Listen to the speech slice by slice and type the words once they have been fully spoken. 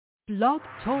Blog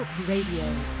Talk Radio.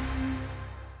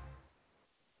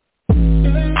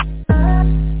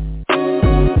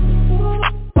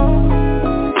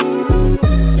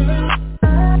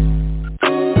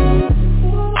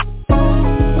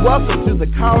 Welcome to the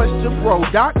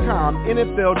College2Pro.com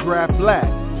NFL Draft Blast,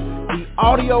 the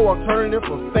audio alternative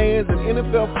for fans and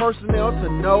NFL personnel to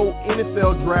know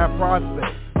NFL draft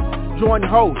prospects. Join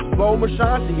host Bo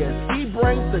Marchionte as he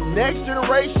brings the next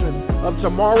generation of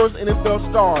tomorrow's NFL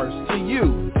stars to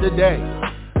you today.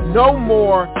 No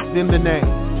more than the name.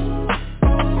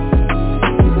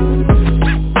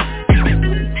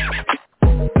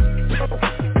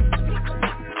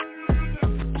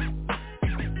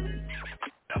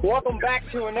 Welcome back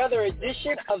to another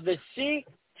edition of the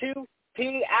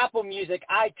C2P Apple Music,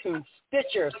 iTunes,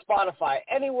 Stitcher, Spotify,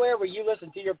 anywhere where you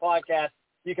listen to your podcast.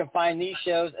 You can find these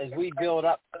shows as we build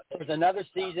up towards another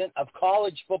season of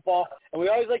college football. And we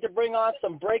always like to bring on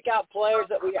some breakout players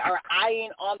that we are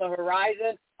eyeing on the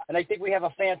horizon. And I think we have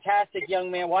a fantastic young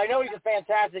man. Well, I know he's a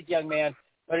fantastic young man,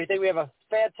 but I think we have a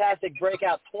fantastic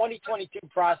breakout 2022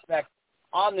 prospect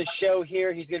on the show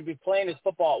here. He's going to be playing his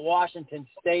football at Washington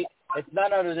State. It's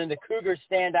none other than the Cougars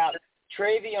standout,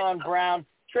 Travion Brown.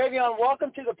 Travion,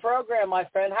 welcome to the program, my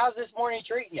friend. How's this morning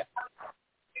treating you?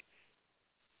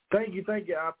 Thank you.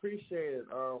 I appreciate it.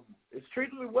 It's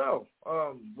treating me well.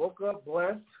 Woke up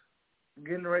blessed,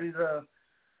 getting ready to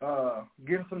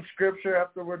get some scripture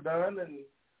after we're done, and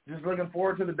just looking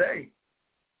forward to the day.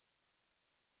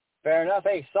 Fair enough.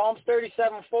 Hey, Psalms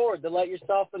 37:4, delight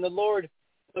yourself in the Lord,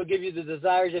 He'll give you the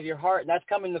desires of your heart, and that's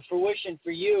coming to fruition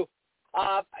for you.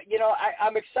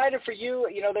 I'm excited for you.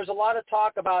 There's a lot of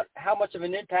talk about how much of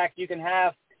an impact you can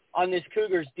have on this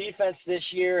Cougars defense this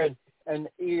year, and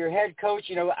your head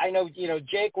coach, I know,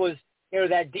 Jake was,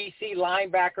 that DC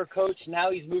linebacker coach. Now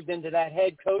he's moved into that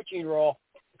head coaching role.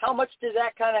 How much does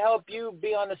that kind of help you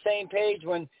be on the same page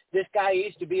when this guy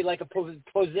used to be like a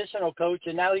positional coach,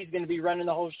 and now he's going to be running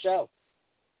the whole show?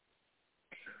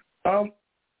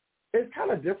 It's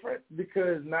kind of different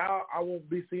because now I won't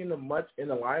be seeing them much in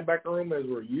the linebacker room as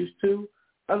we're used to.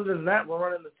 Other than that, we're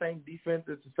running the same defense.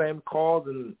 It's the same calls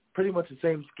and pretty much the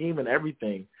same scheme and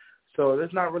everything. So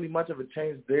there's not really much of a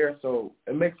change there. So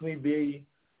it makes me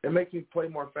play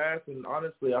more fast, and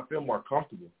honestly, I feel more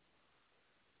comfortable.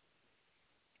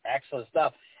 Excellent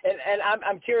stuff. And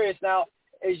I'm curious now,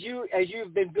 as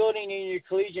you've been building in your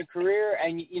collegiate career,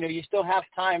 and you still have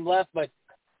time left, but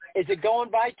is it going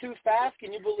by too fast?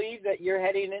 Can you believe that you're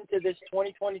heading into this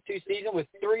 2022 season with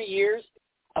 3 years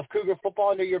of Cougar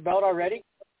football under your belt already?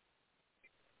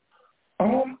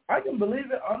 I can believe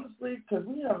it, honestly, because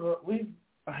we've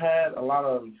had a lot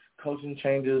of coaching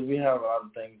changes. We have a lot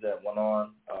of things that went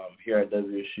on here at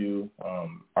WSU.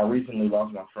 I recently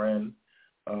lost my friend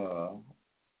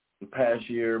the past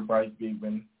year, Bryce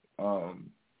Beekman.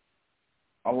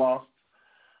 I lost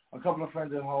a couple of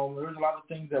friends at home. There was a lot of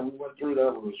things that we went through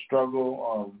that was a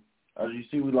struggle. As you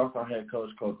see, we lost our head coach,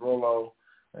 Coach Rollo,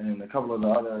 and a couple of the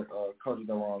other coaches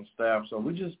that were on staff. So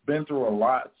we just been through a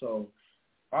lot. So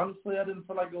honestly, I didn't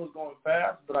feel like it was going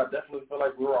fast, but I definitely feel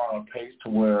like we were on a pace to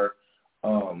where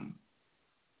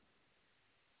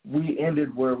we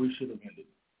ended where we should have ended.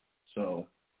 So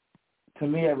to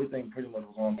me, everything pretty much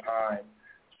was on time,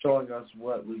 showing us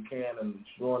what we can and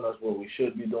showing us what we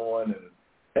should be doing, and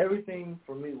everything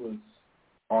for me was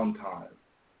on time.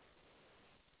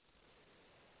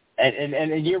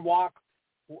 And your walk,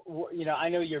 I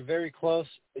know you're very close,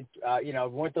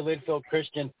 went to Linfield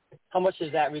Christian. How much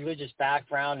does that religious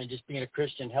background and just being a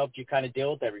Christian helped you kind of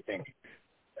deal with everything?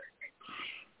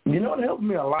 It helped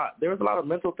me a lot. There was a lot of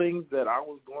mental things that I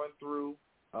was going through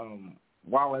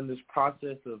while in this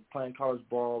process of playing college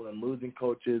ball and losing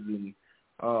coaches and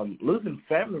losing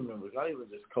family members, not even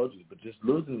just coaches, but just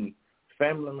losing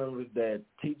family members that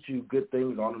teach you good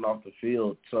things on and off the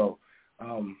field. So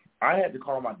I had to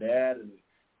call my dad and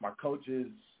my coaches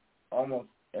almost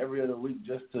every other week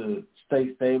just to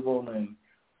stay stable and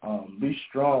be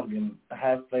strong and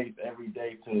have faith every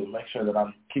day to make sure that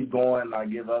I keep going. I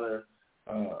give other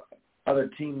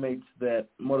teammates that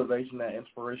motivation, that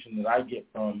inspiration that I get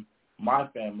from my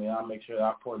family. I make sure that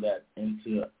I pour that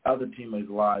into other teammates'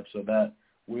 lives so that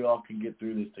we all can get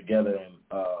through this together and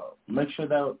make sure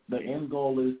that the end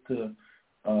goal is to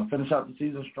finish out the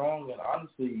season strong and,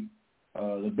 honestly,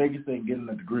 the biggest thing, getting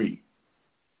a degree.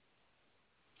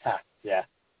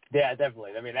 Yeah,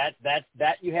 definitely. I mean,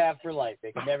 that you have for life.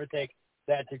 They can never take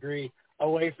that degree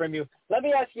away from you. Let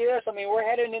me ask you this. I mean, we're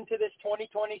heading into this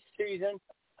 2020 season.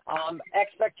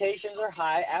 Expectations are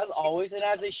high, as always, and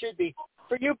as they should be.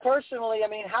 For you personally, I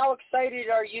mean, how excited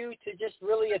are you to just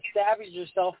really establish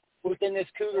yourself within this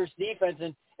Cougars defense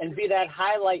and be that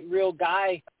highlight reel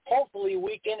guy, hopefully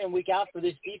week in and week out for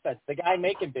this defense, the guy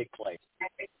making big plays?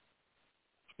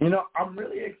 You know, I'm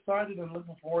really excited and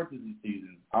looking forward to this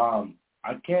season.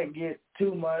 I can't get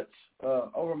too much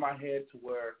over my head to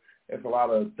where it's a lot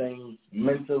of things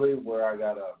mentally where I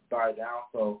got to die down.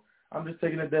 So I'm just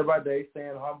taking it day by day,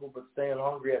 staying humble but staying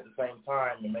hungry at the same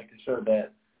time and making sure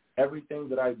that everything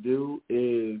that I do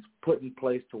is put in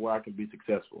place to where I can be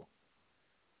successful.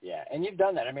 Yeah, and you've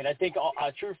done that. I mean, I think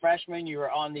a true freshman, you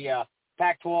were on the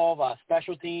Pac-12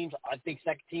 special teams, I think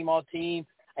second team all-team.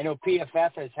 I know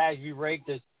PFF has had you ranked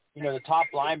as, you know, the top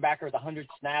linebacker with 100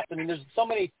 snaps. I mean, there's so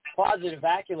many positive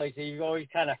accolades that you've always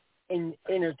kind of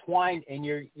intertwined in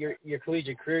your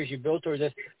collegiate careers you built towards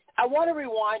this. I want to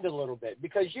rewind a little bit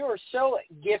because you were so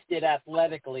gifted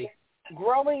athletically.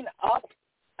 Growing up,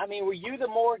 I mean, were you the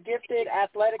more gifted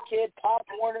athletic kid, Pop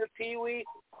Warner, Pee Wee?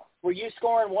 Were you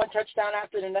scoring one touchdown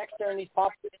after the next during these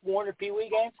Pop Warner, Pee Wee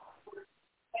games?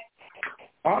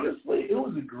 Honestly, it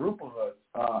was a group of us.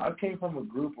 I came from a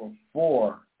group of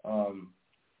 4.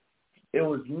 It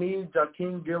was me,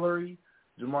 Jakeem Guillory,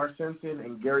 Jamar Simpson,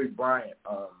 and Gary Bryant.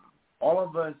 All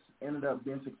of us ended up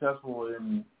being successful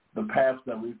in the paths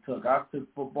that we took. I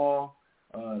took football,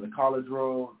 the college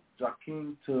road.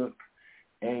 Jakeem took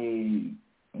a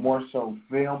more so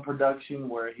film production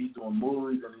where he's doing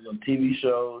movies and he's on TV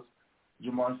shows.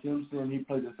 Jamar Simpson, he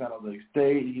plays at San Jose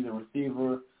State. He's a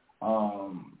receiver.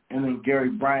 And then Gary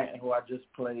Bryant, who I just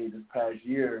played this past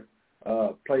year,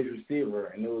 plays receiver.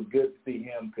 And it was good to see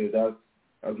him because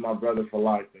that's my brother for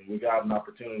life. And we got an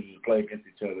opportunity to play against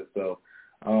each other. So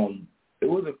it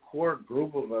was a core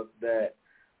group of us that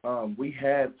we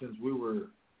had since we were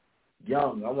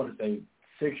young. I want to say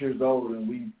 6 years old, and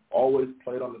we always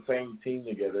played on the same team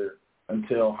together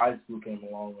until high school came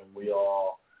along, and we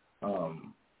all,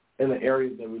 in the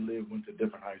areas that we lived, went to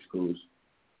different high schools.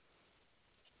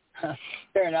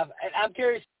 Fair enough. And I'm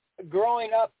curious,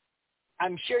 growing up,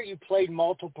 I'm sure you played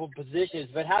multiple positions,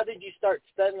 but how did you start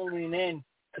settling in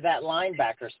to that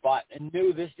linebacker spot and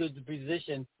knew this was the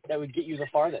position that would get you the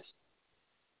farthest?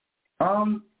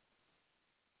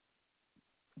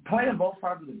 Playing both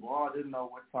sides of the ball, I didn't know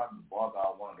what side of the ball that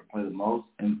I wanted to play the most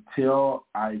until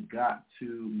I got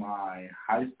to my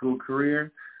high school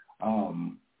career.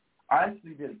 I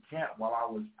actually did a camp while I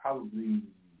was probably,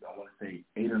 I want to say,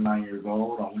 8 or 9 years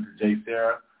old. I went to J.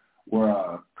 Sarah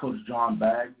where Coach John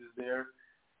Baggs is there,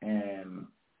 and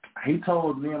he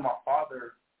told me and my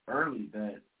father early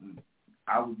that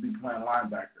I would be playing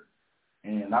linebacker.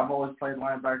 And I've always played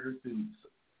linebacker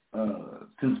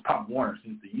since Pop Warner,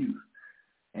 since the youth.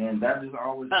 And that just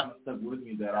always kind of stuck with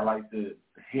me that I like to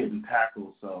hit and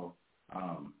tackle. So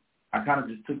I kind of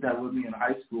just took that with me in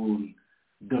high school and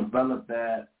developed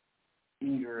that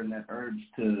eager and that urge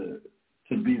to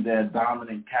be that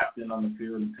dominant captain on the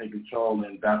field and take control.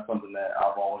 And that's something that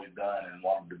I've always done and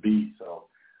wanted to be. So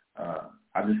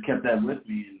I just kept that with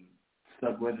me and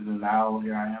stuck with it. And now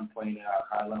here I am playing at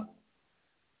a high level.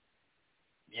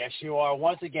 Yes, you are.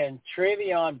 Once again,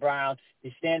 Travion Brown,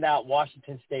 the standout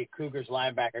Washington State Cougars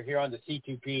linebacker here on the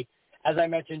C2P. As I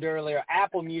mentioned earlier,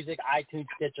 Apple Music, iTunes,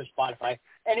 Stitcher, Spotify,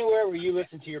 anywhere where you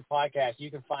listen to your podcast, you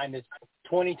can find this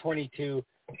 2022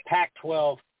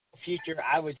 Pac-12 future,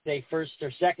 I would say, first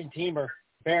or second teamer.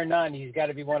 Bear none, he's got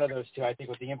to be one of those two, I think,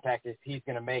 with the impact that he's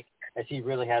going to make as he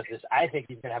really has this. I think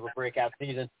he's going to have a breakout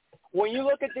season. When you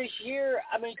look at this year,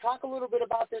 I mean, talk a little bit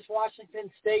about this Washington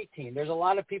State team. There's a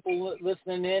lot of people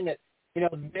listening in that, you know,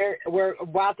 we're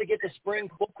about to get to spring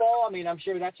football. I mean, I'm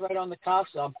sure that's right on the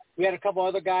cusp. We had a couple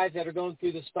other guys that are going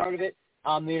through the start of it.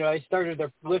 You know, they started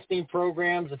their lifting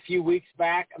programs a few weeks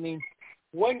back. I mean,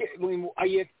 are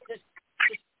you just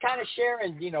kind of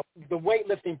sharing, you know, the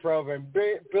weightlifting program,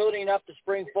 building up to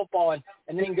spring football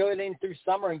and then going in through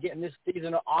summer and getting this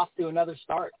season off to another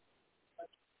start?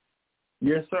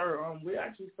 Yes, sir. We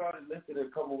actually started lifting a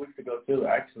couple of weeks ago, too,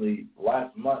 actually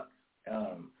last month.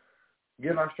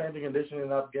 Getting our strength and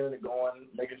conditioning up, getting it going,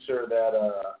 making sure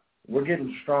that we're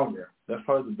getting stronger. That's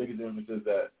probably the biggest emphasis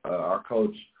that our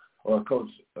coach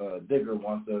Digger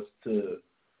wants us to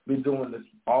be doing this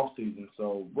off season.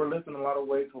 So we're lifting a lot of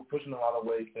weights, we're pushing a lot of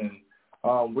weights,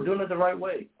 and we're doing it the right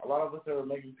way. A lot of us are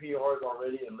making PRs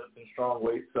already and lifting strong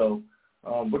weights. So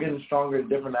we're getting stronger in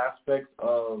different aspects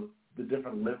of the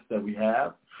different lifts that we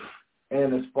have.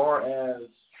 And as far as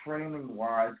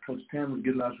training-wise, Coach Tim is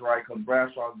getting us right, Coach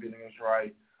Bradshaw is getting us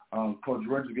right, Coach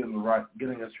Rich is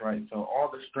getting us right. So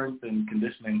all the strength and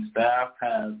conditioning staff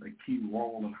has a key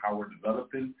role in how we're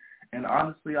developing. And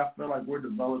honestly, I feel like we're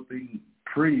developing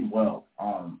pretty well.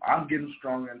 I'm getting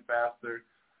stronger and faster.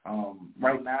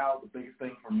 Right now, the biggest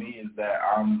thing for me is that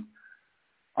I'm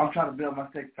I'm trying to build my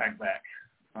six-pack back.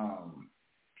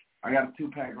 I got a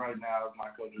 2-pack right now, as my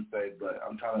coach would say, but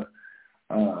I'm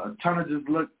trying to just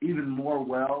look even more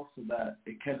well so that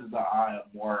it catches the eye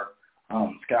of more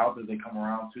scouts as they come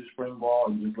around to spring ball,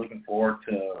 and just looking forward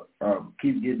to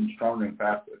keep getting stronger and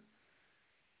faster.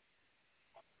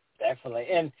 Definitely.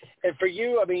 And for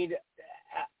you, I mean,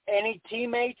 any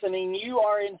teammates, I mean, you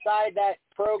are inside that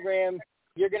program.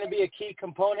 You're going to be a key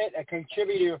component, a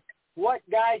contributor. What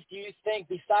guys do you think,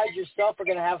 besides yourself, are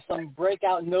going to have some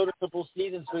breakout noticeable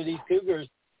seasons for these Cougars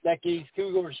that these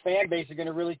Cougars fan base are going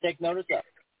to really take notice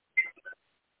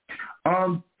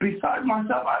of? Besides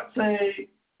myself, I'd say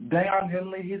Deion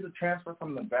Henley. He's a transfer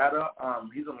from Nevada.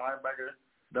 He's a linebacker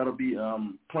that'll be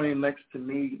playing next to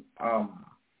me.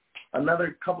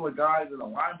 Another couple of guys in the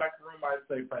linebacker room, I'd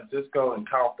say Francisco and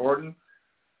Kyle Thornton.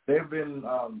 They've been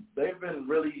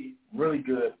really, really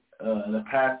good in the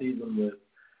past season with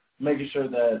making sure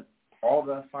that all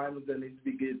the assignments that need to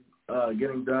be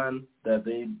getting done, that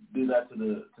they do that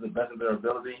to the best of their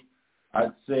ability.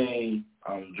 I'd say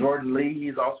Jordan Lee,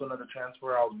 he's also another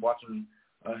transfer. I was watching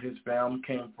his film,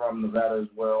 came from Nevada as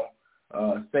well.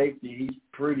 Safety, he's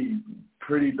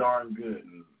pretty darn good.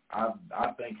 And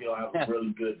I think he'll have a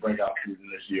really good breakout season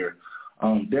this year.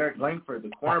 Derek Langford, the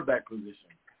cornerback position,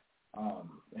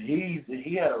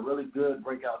 he had a really good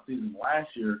breakout season last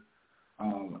year.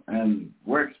 And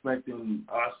we're expecting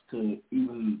us to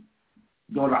even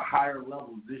go to higher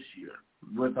levels this year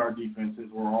with our defenses.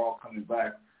 We're all coming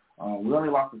back. We only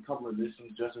lost a couple of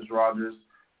additions: Justice Rogers,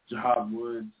 Jahad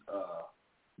Woods,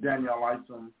 Danielle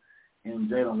Isom, and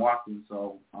Jalen Watkins.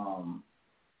 So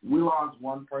we lost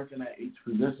one person at each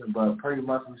position, but pretty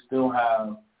much we still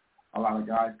have a lot of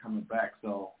guys coming back.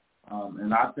 So,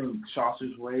 and I think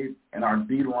Chaucer's Wade and our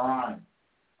D-line,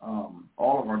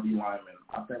 all of our D-linemen,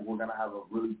 I think we're going to have a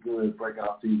really good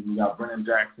breakout season. We got Brennan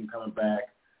Jackson coming back,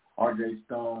 R.J.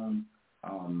 Stone.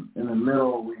 In the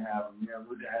middle, we have Amir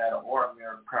Mujahid or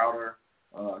Amir Crowder,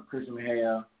 Christian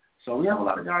Mejia. So we have a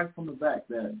lot of guys coming back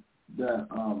that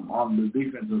on the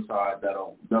defensive side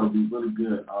that'll be really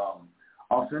good.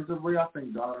 Offensively, I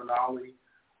think Donovan Ollie,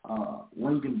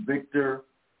 Lincoln Victor,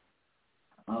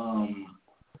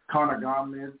 Connor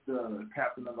Gomez, the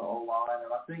captain of the O-line,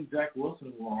 and I think Jack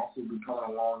Wilson will also be coming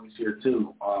along this year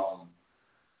too.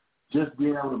 Just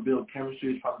being able to build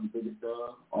chemistry is probably the biggest thing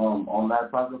on that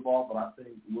side of the ball, but I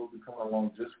think we'll be coming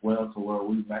along just well to where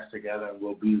we mesh together and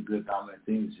we'll be a good dominant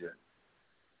team this year.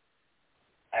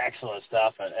 Excellent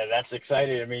stuff, and that's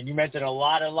exciting. I mean, you mentioned a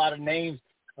lot of names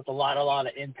with a lot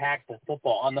of impactful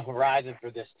football on the horizon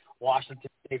for this Washington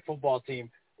State football team.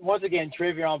 Once again,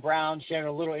 Travion Brown sharing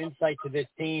a little insight to this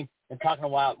team and talking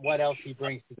about what else he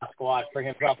brings to the squad for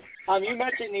himself. You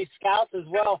mentioned these scouts as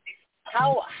well.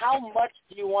 How much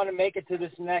do you want to make it to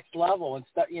this next level and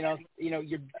stuff? You're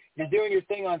doing your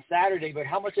thing on Saturday, but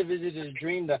how much of it is a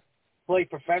dream to play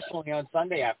professionally on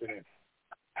Sunday afternoon?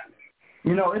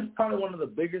 It's probably one of the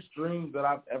biggest dreams that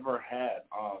I've ever had.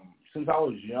 Since I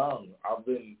was young, I've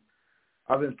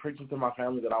been preaching to my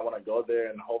family that I want to go there,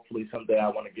 and hopefully someday I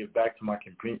want to give back to my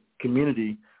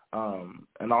community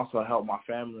and also help my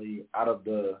family out of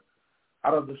the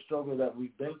struggle that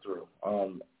we've been through.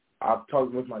 I've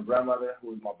talked with my grandmother, who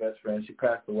was my best friend. She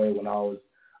passed away when I was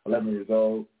 11 years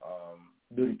old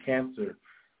due to cancer,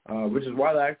 which is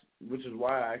why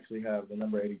I actually have the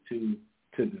number 82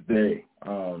 to this day.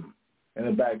 And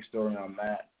the backstory on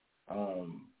that.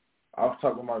 I've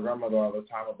talked with my grandmother all the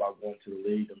time about going to the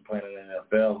league and playing in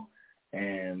the NFL,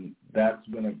 and that's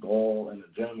been a goal and a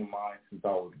dream of mine since I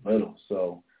was little.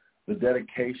 So the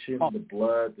dedication, the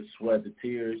blood, the sweat, the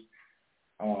tears,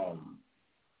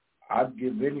 I'd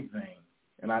give anything,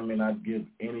 and I mean I'd give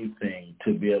anything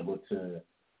to be able to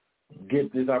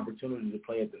get this opportunity to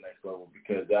play at the next level,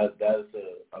 because that is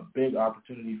a big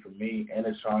opportunity for me, and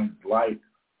it shines light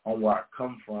on where I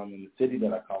come from and the city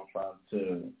that I come from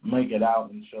to make it out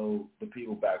and show the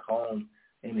people back home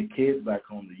and the kids back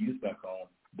home, the youth back home,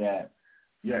 that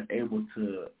you're able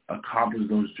to accomplish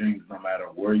those dreams no matter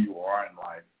where you are in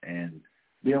life, and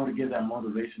be able to give that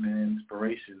motivation and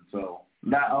inspiration. So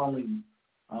not only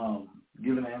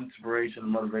giving the inspiration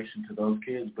and motivation to those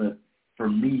kids, but for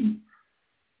me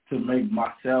to make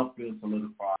myself feel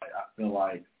solidified, I feel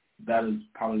like that is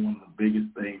probably one of the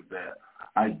biggest things that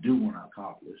I do want to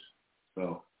accomplish.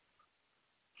 So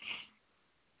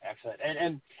excellent.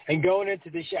 And going into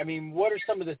this year, I mean, what are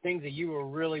some of the things that you were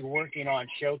really working on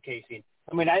showcasing?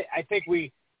 I mean, I think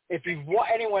if you've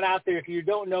anyone out there, if you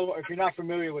don't know, or if you're not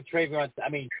familiar with Travion, I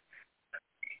mean,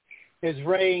 his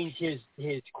range, his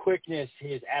quickness,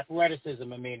 his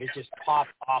athleticism, I mean, it just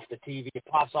pops off the TV. It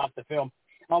pops off the film.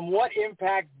 what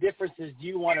impact differences do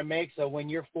you want to make so when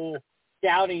your full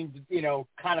scouting,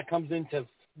 kind of comes into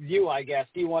view, I guess,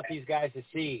 do you want these guys to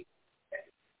see?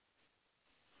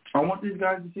 I want these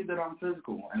guys to see that I'm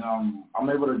physical, and I'm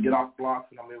able to get off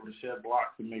blocks, and I'm able to shed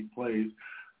blocks and make plays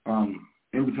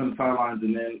in between the sidelines.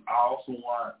 And then I also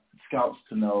want scouts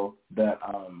to know that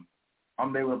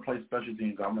I'm able to play special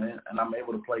teams, and I'm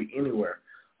able to play anywhere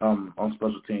on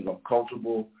special teams. I'm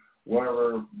comfortable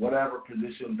whatever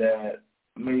position that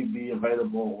may be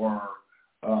available or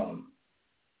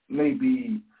may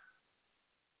be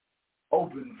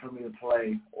open for me to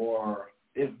play, or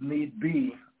if need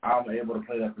be, I'm able to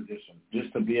play that position,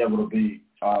 just to be able to be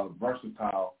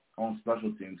versatile on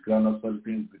special teams, because I know special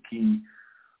teams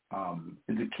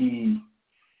is a key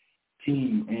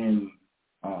team in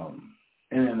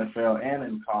NFL and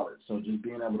in college. So just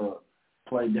being able to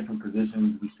play different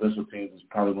positions in special teams is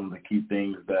probably one of the key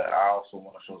things that I also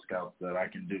want to show scouts that I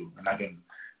can do, and I can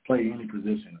play any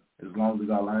position as long as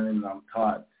I learn and I'm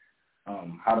taught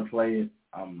how to play it.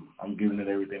 I'm giving it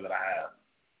everything that I have.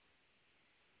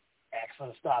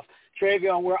 Excellent stuff.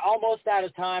 Travion, we're almost out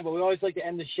of time, but we always like to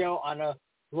end the show on a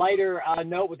lighter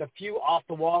note with a few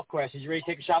off-the-wall questions. You ready to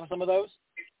take a shot with some of those?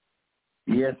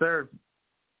 Yes, sir.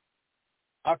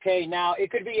 Okay, now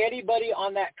it could be anybody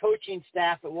on that coaching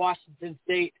staff at Washington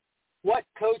State. What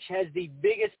coach has the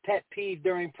biggest pet peeve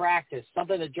during practice,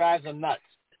 something that drives them nuts?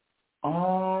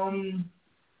 I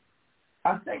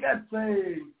think I'd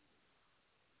say,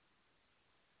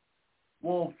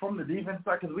 well, from the defense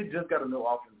side, because we just got a new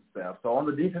offensive staff. So on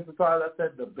the defensive side, I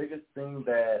said the biggest thing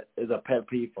that is a pet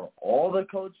peeve for all the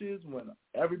coaches when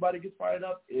everybody gets fired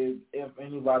up is if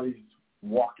anybody's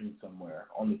walking somewhere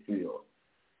on the field.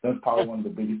 That's probably one of the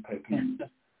biggest pet peeves.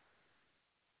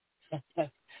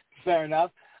 Fair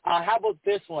enough. How about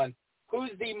this one?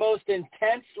 Who's the most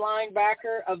intense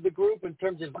linebacker of the group in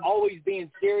terms of always being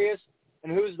serious,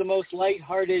 and who's the most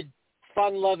lighthearted,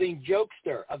 fun-loving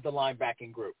jokester of the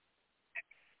linebacking group?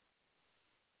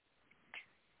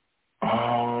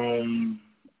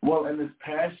 Well, in this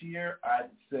past year, I'd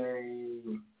say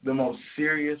the most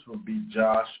serious would be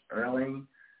Josh Erling.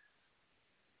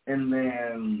 And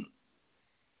then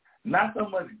not so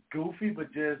much goofy,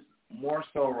 but just more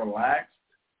so relaxed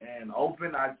and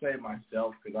open, I'd say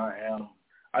myself, because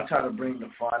I try to bring the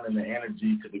fun and the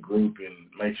energy to the group and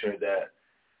make sure that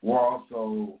we're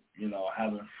also,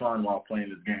 having fun while playing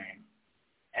this game.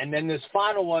 And then this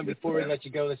final one before we let you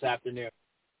go this afternoon.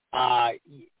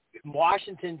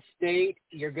 Washington State,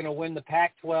 you're going to win the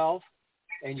Pac-12,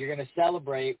 and you're going to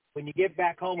celebrate. When you get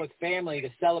back home with family to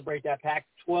celebrate that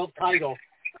Pac-12 title,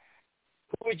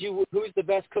 who's the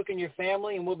best cook in your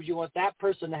family, and what would you want that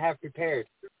person to have prepared?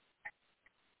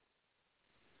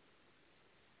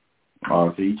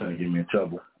 Oh, so you're trying to get me in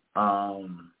trouble. Our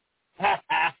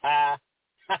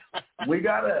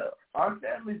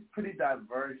family's pretty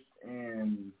diverse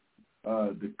in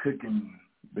the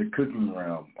cooking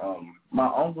realm. My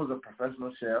uncle's a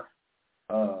professional chef.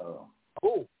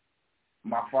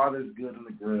 My father's good in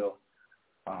the grill.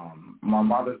 My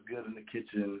mother's good in the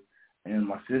kitchen, and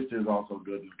my sister's also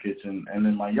good in the kitchen. And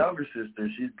then my younger sister,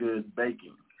 she's good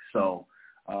baking. So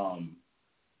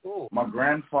my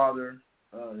grandfather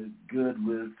is good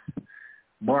with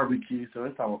barbecue. So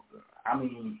it's a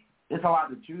lot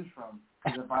to choose from.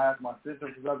 Because if I ask my sister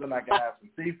for something, I can have some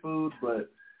seafood,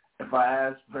 but if I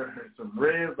ask for some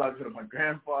ribs, I'll go to my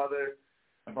grandfather.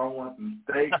 If I want some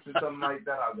steaks or something like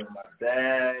that, I'll go to my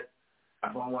dad.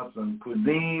 If I want some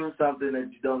cuisine, something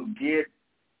that you don't get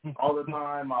all the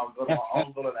time, I'll go to my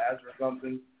uncle and ask for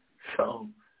something. So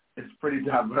it's pretty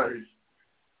diverse.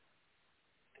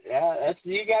 Yeah,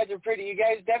 you guys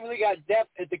definitely got depth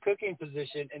at the cooking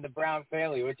position in the Brown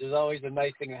family, which is always a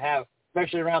nice thing to have,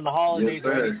 especially around the holidays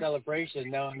or any celebration,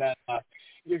 knowing that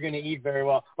you're going to eat very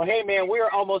well. Well, hey, man, we're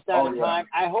almost out of time.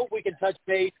 I hope we can touch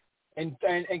base and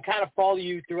kind of follow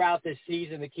you throughout this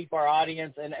season to keep our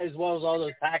audience, and as well as all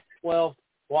those Pac-12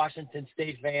 Washington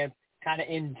State fans, kind of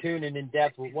in tune and in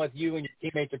depth with what you and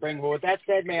your teammates are bringing. But with that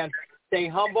said, man, stay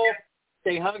humble,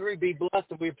 stay hungry, be blessed,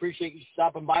 and we appreciate you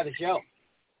stopping by the show.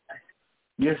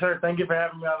 Yes, sir. Thank you for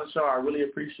having me on the show. I really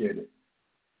appreciate it.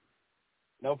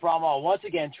 No problem at all. Once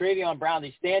again, Travion Brown,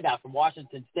 the standout from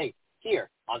Washington State, here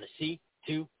on the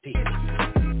C2P.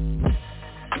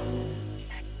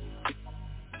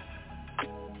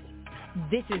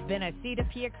 This has been a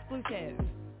C2P exclusive.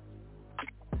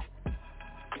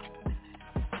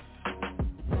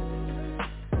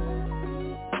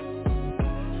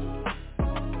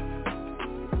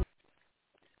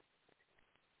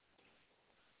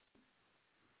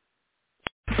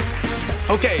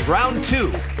 Okay, round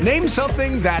two. Name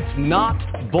something that's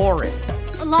not boring.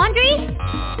 Laundry?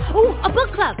 Ooh, a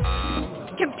book club.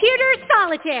 Computer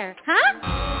solitaire, huh?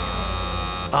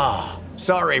 Ah,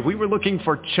 sorry, we were looking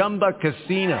for Chumba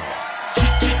Casino.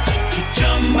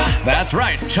 That's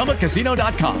right,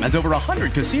 ChumbaCasino.com has over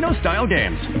 100 casino-style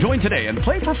games. Join today and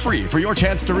play for free for your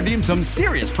chance to redeem some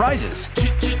serious prizes.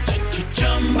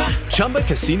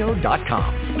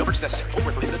 ChumbaCasino.com. No purchase necessary. Void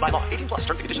where prohibited by law. 18+ terms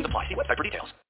and conditions apply. See website for details.